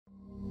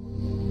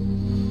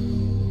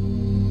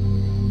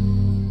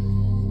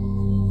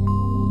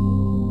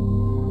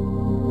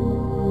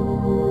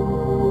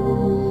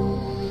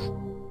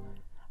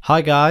Hi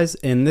guys,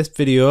 in this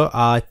video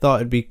I thought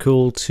it'd be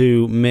cool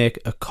to make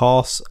a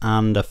coarse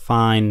and a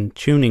fine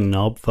tuning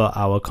knob for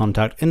our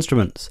Kontakt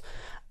instruments,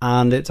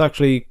 and it's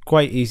actually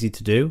quite easy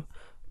to do,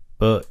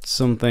 but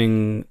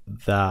something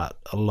that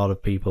a lot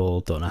of people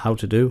don't know how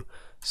to do.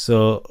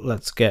 So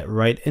let's get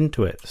right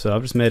into it. So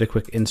I've just made a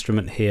quick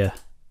instrument here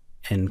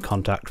in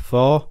Kontakt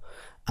 4,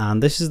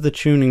 and this is the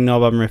tuning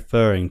knob I'm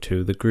referring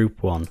to, the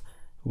group one.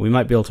 We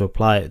might be able to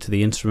apply it to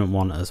the instrument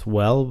one as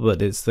well,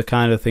 but it's the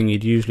kind of thing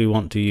you'd usually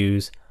want to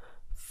use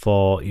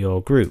for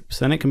your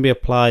groups, and it can be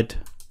applied,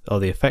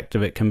 or the effect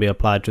of it can be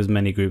applied to as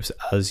many groups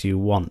as you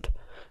want.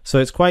 So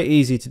it's quite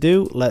easy to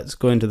do. Let's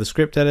go into the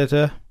script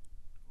editor.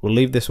 We'll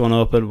leave this one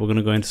open. We're going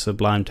to go into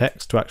Sublime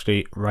Text to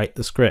actually write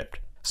the script.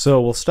 So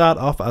we'll start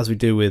off as we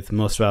do with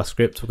most of our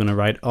scripts. We're going to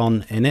write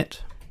on init.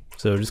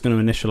 So we're just going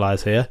to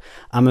initialize here.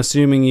 I'm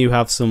assuming you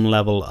have some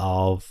level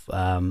of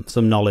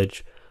some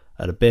knowledge,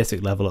 at a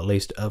basic level at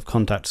least, of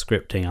Kontakt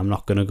scripting. I'm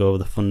not going to go over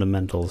the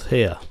fundamentals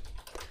here.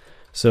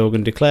 So we're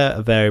going to declare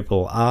a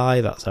variable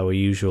I, that's our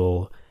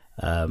usual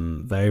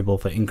variable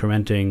for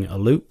incrementing a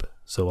loop,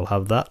 so we'll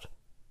have that.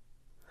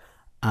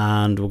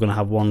 And we're going to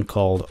have one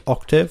called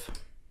octave.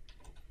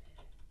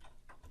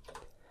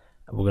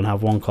 We're going to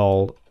have one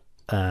called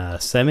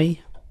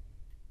semi.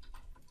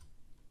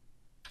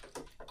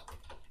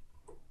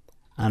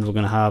 And we're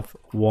going to have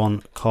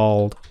one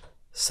called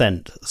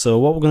cent. So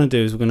what we're going to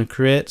do is we're going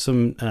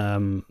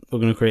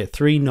to create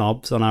three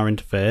knobs on our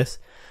interface,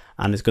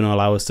 and it's going to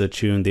allow us to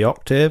tune the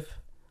octave,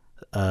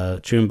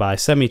 tune by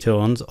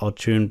semitones, or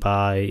tune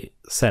by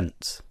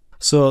cents.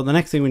 So the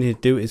next thing we need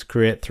to do is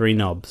create three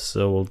knobs.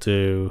 So we'll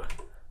do,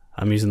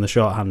 I'm using the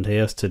shorthand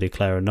here to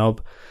declare a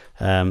knob.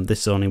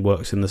 This only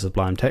works in the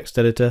Sublime Text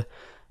editor,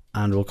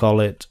 and we'll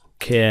call it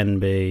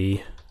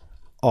KNB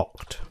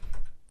oct.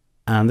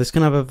 And this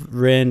can have a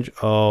range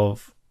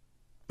of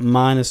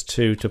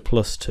 -2 to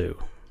 +2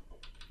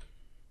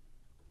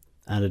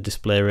 and a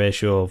display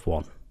ratio of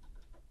 1.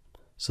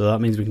 So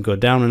that means we can go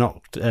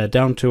down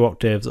down 2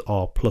 octaves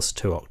or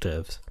 +2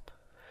 octaves.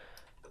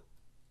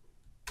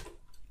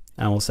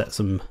 And we'll set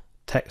some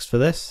text for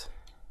this.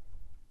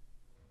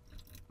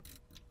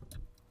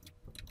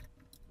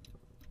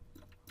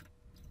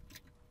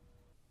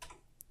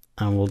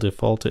 And we'll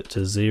default it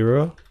to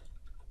 0.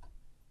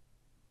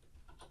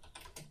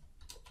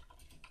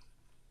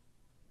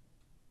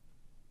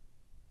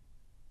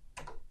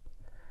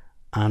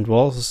 And we'll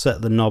also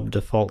set the knob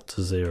default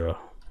to 0.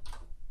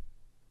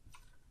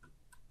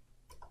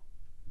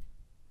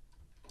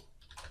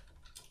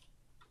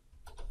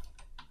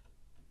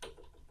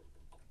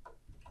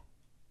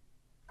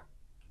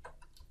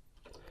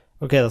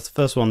 Okay, that's the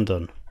first one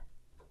done.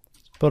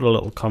 Let's put a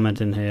little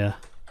comment in here.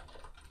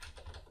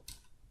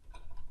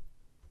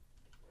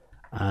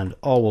 And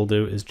all we'll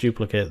do is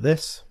duplicate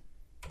this.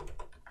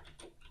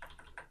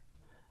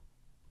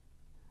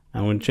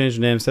 And we're going to change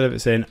the name. Instead of it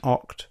saying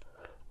oct,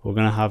 we're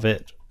going to have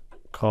it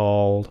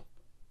called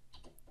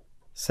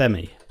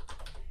semi.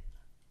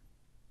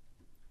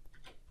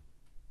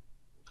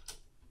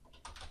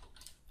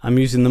 I'm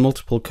using the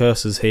multiple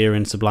cursors here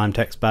in Sublime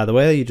Text, by the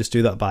way. You just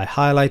do that by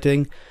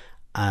highlighting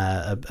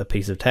a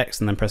piece of text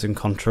and then pressing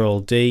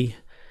Ctrl D,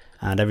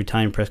 and every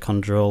time you press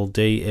Ctrl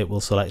D it will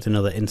select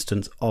another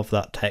instance of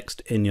that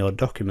text in your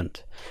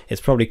document. It's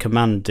probably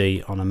Command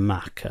D on a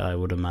Mac, I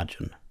would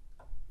imagine.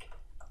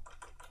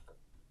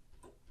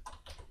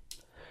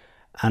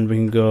 And we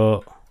can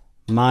go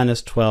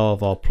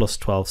 -12 or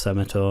 +12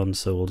 semitones,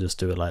 so we'll just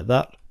do it like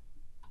that.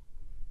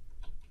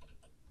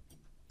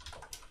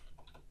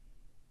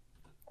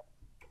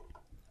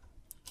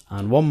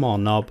 And one more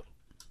knob.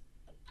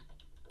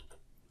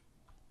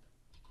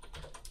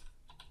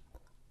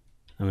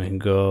 And we can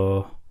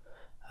go,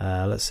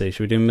 let's see,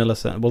 should we do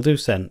millicents? We'll do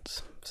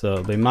cents. So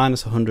it'll be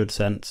 -100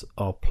 cents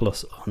or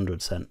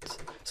 +100 cents.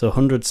 So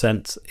 100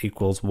 cents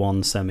equals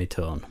 1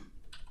 semitone.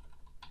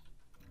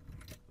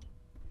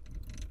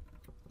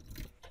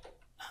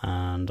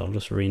 And I'll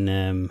just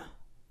rename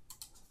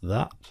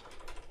that.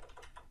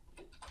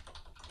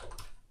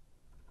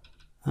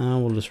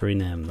 And we'll just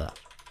rename that.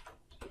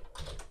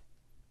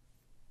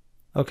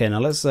 Okay, now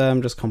let's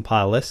just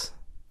compile this.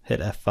 Hit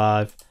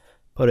F5,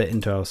 put it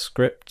into our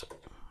script,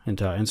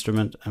 into our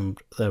instrument, and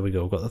there we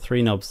go. We've got the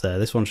three knobs there.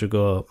 This one should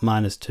go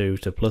 -2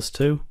 to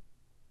 +2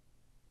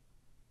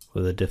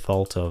 with a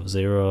default of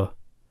 0,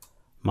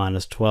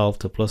 -12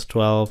 to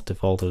 +12,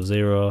 default of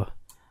 0,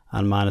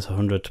 and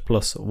 -100 to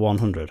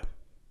 +100.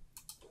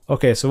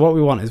 Okay, so what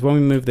we want is when we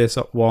move this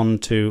up 1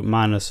 to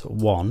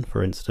 -1,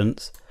 for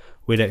instance,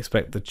 we'd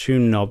expect the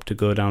tune knob to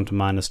go down to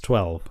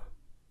 -12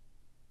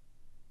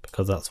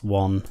 because that's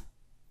 1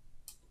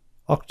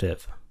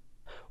 octave.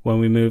 When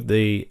we move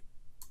the,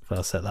 if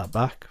I'll set that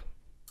back,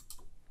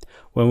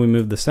 when we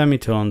move the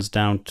semitones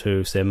down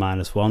to say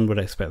 -1, we'd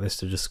expect this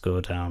to just go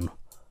down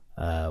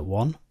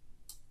 1,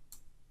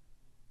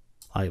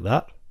 like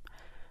that.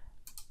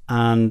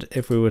 And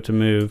if we were to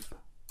move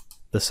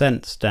the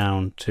cents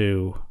down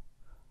to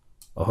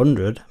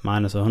 100,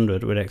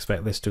 -100, we'd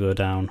expect this to go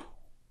down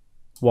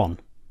 1,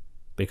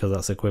 because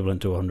that's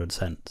equivalent to 100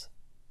 cents.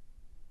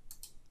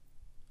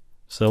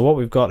 So what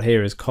we've got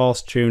here is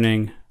coarse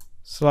tuning,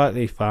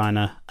 slightly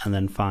finer, and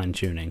then fine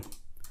tuning.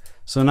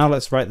 So now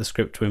let's write the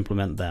script to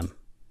implement them.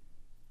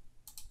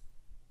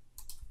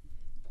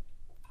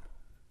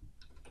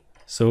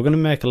 So we're going to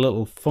make a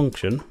little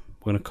function.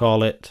 We're going to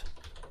call it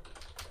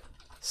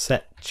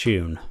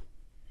setTune.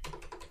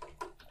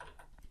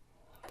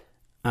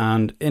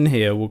 And in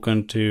here we're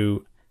going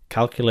to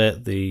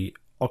calculate the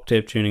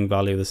octave tuning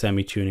value, the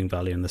semi-tuning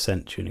value, and the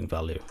cent tuning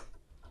value.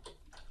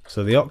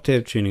 So the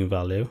octave tuning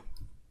value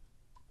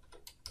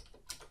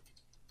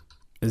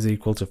is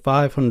equal to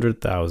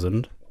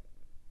 500,000,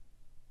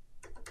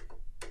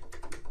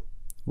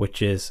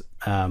 which is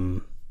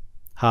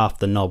half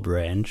the knob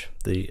range.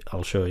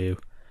 I'll show you.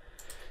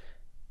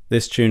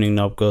 This tuning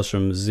knob goes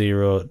from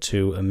 0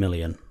 to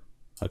 1,000,000.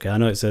 Okay, I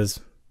know it says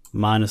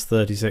minus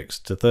 36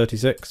 to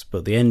 36,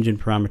 but the engine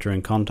parameter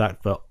in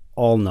Kontakt for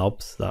all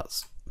knobs,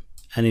 that's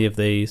any of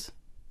these,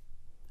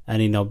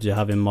 any knobs you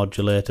have in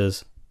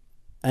modulators,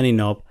 any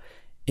knob,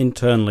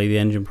 internally the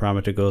engine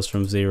parameter goes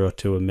from 0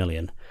 to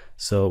 1,000,000.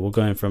 So we're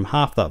going from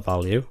half that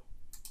value,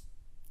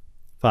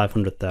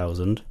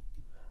 500,000.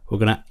 We're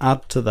going to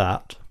add to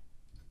that,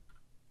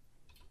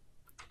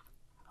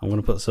 I'm going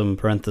to put some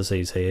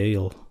parentheses here,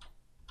 you'll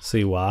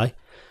see why. I'm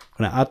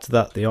going to add to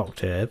that the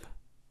octave.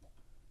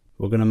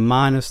 We're going to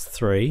minus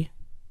 3.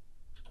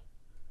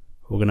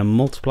 We're going to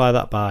multiply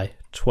that by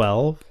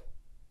 12.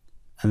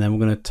 And then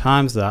we're going to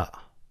times that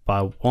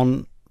by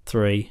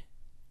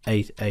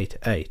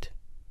 13888.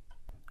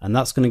 And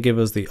that's going to give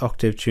us the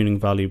octave tuning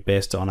value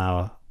based on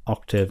our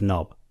octave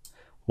knob.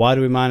 Why do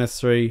we minus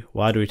 3?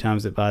 Why do we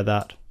times it by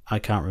that? I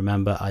can't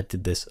remember. I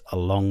did this a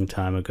long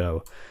time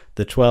ago.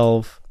 The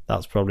 12,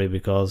 that's probably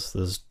because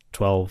there's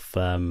 12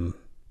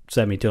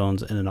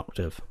 semitones in an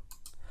octave.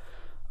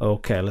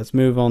 Okay, let's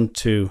move on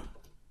to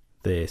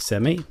the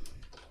semi.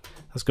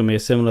 That's going to be a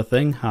similar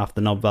thing, half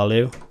the knob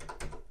value.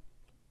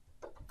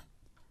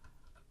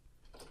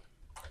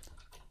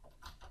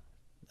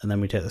 And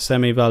then we take the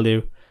semi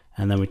value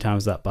and then we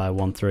times that by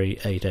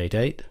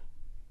 13888.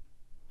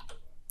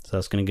 So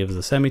that's going to give us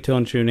the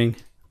semitone tuning.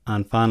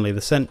 And finally the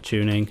cent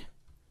tuning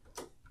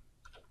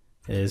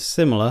is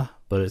similar,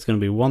 but it's going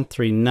to be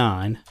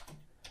 139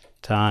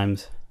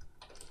 times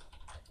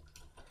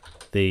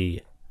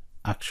the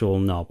actual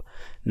knob.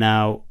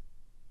 Now,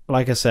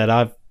 like I said,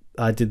 I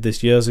did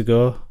this years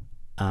ago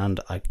and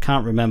I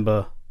can't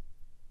remember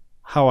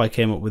how I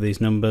came up with these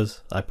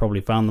numbers. I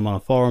probably found them on a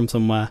forum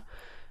somewhere.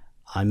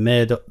 I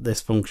made up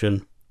this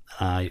function.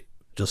 I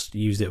just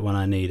used it when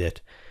I need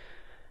it.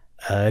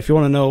 If you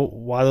want to know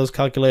why those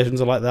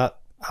calculations are like that,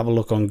 have a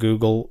look on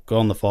Google, go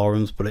on the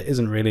forums, but it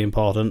isn't really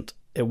important.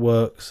 It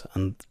works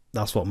and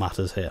that's what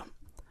matters here.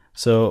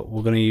 So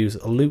we're going to use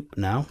a loop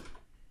now.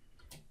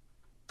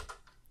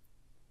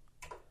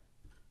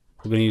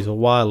 We're going to use a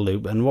while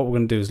loop, and what we're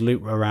going to do is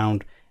loop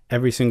around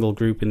every single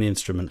group in the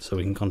instrument so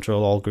we can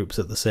control all groups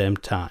at the same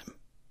time.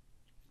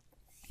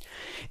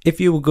 If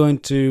you were going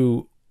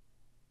to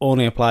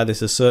only apply this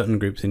to certain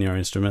groups in your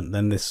instrument,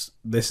 then this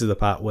is the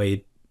part where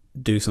you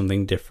do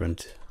something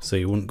different. So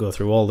you wouldn't go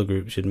through all the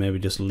groups, you'd maybe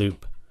just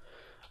loop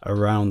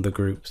around the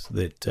groups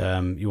that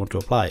you want to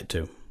apply it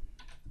to.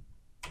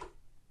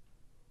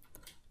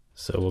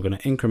 So we're going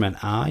to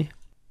increment I.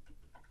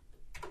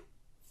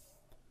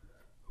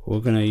 We're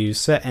going to use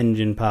set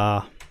engine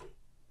power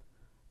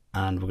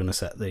and we're going to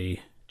set the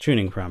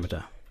tuning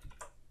parameter.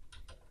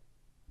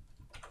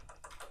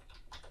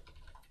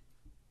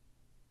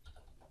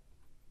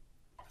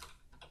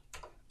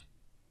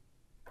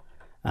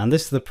 And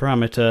this is the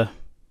parameter,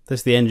 this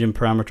is the engine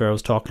parameter I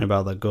was talking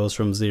about that goes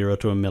from 0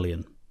 to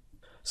 1,000,000.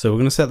 So we're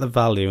going to set the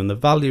value, and the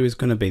value is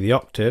going to be the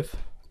octave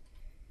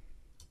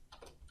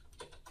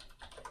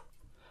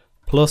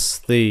plus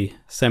the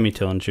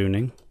semitone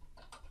tuning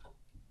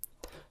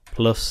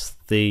plus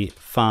the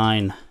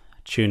fine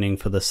tuning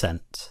for the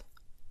cent.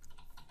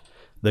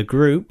 The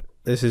group,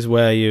 this is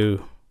where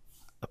you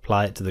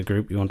apply it to the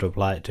group you want to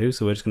apply it to.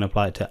 So we're just going to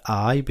apply it to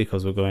I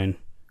because we're going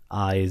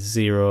I is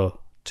 0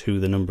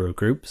 to the number of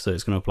groups, so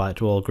it's going to apply it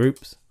to all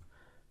groups.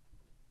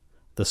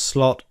 The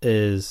slot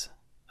is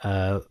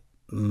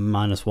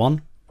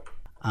 -1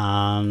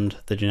 and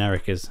the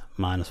generic is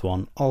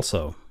 -1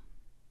 also.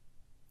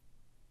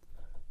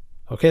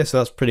 Okay, so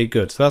that's pretty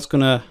good. So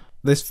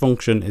this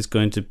function is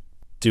going to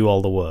do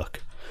all the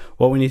work.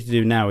 What we need to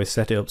do now is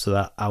set it up so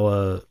that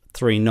our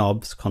 3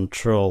 knobs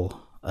call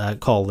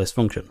this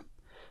function.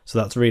 So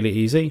that's really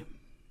easy.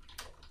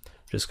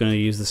 Just going to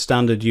use the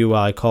standard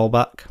UI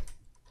callback.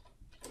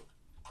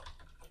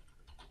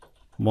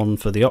 One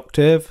for the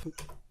octave,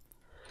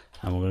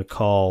 and we're going to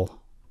call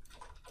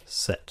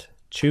set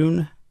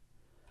tune,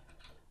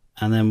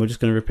 and then we're just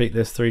going to repeat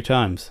this 3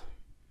 times.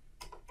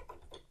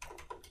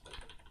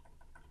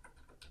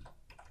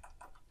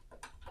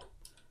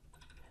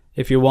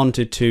 If you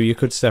wanted to, you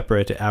could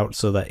separate it out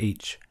so that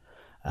each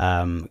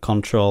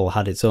control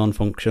had its own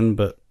function,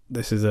 but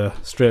this is a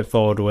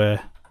straightforward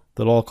way.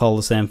 They'll all call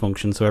the same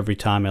function, so every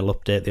time I'll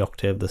update the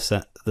octave,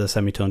 the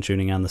semitone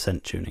tuning and the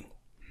cent tuning.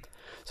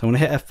 So I'm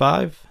going to hit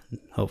F5,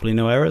 hopefully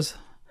no errors.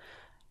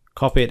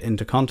 copy it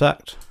into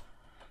Kontakt,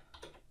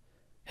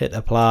 hit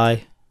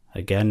apply,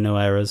 again no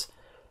errors.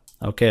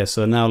 Okay,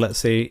 so now let's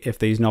see if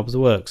these knobs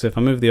work. So if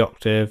I move the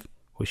octave,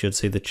 we should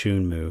see the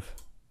tune move.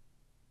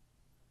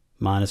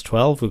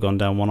 -12, we've gone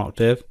down 1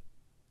 octave.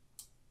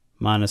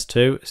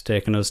 -2, it's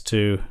taken us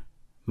to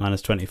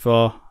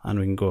 -24, and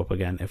we can go up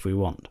again if we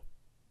want.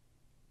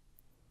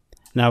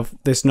 Now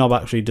this knob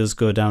actually does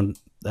go down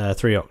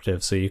 3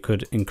 octaves, so you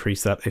could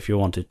increase that if you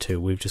wanted to.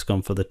 We've just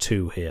gone for the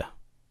 2 here.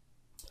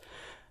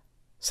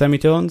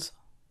 Semitones.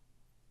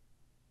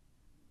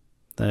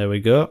 There we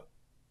go.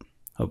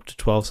 Up to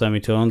 12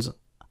 semitones.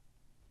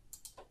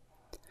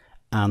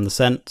 And the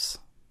cents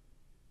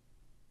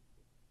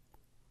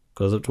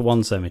goes up to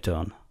 1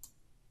 semitone.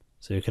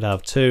 So you could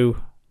have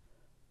 2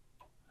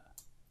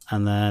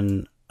 and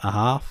then a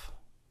half.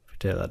 If we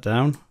take that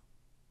down.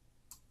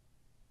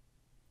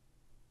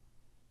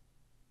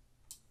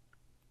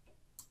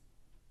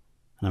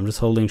 And I'm just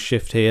holding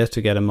shift here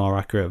to get a more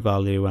accurate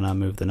value when I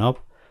move the knob.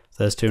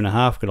 So there's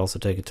 2.5, could also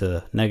take it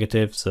to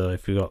negative. So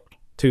if you've got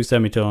 2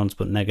 semitones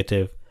but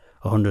negative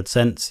 100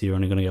 cents, you're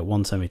only going to get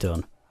 1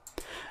 semitone.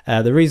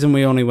 The reason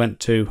we only went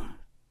to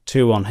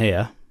 2 on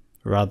here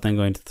rather than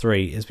going to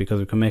 3 is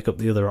because we can make up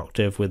the other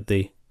octave with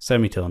the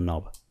semitone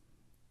knob.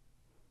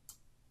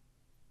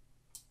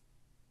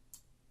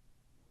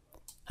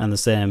 And the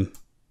same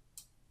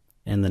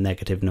in the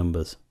negative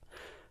numbers.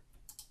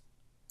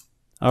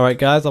 Alright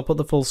guys, I'll put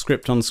the full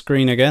script on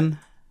screen again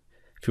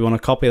if you want to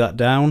copy that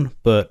down,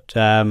 but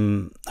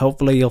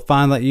hopefully you'll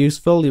find that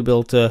useful. You'll be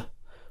able to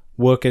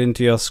work it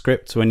into your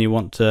scripts when you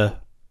want to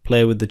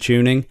play with the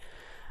tuning,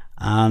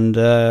 and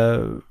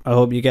I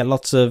hope you get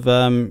lots of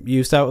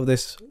use out of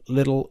this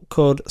little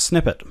code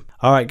snippet.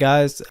 Alright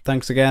guys,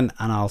 thanks again,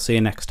 and I'll see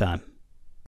you next time.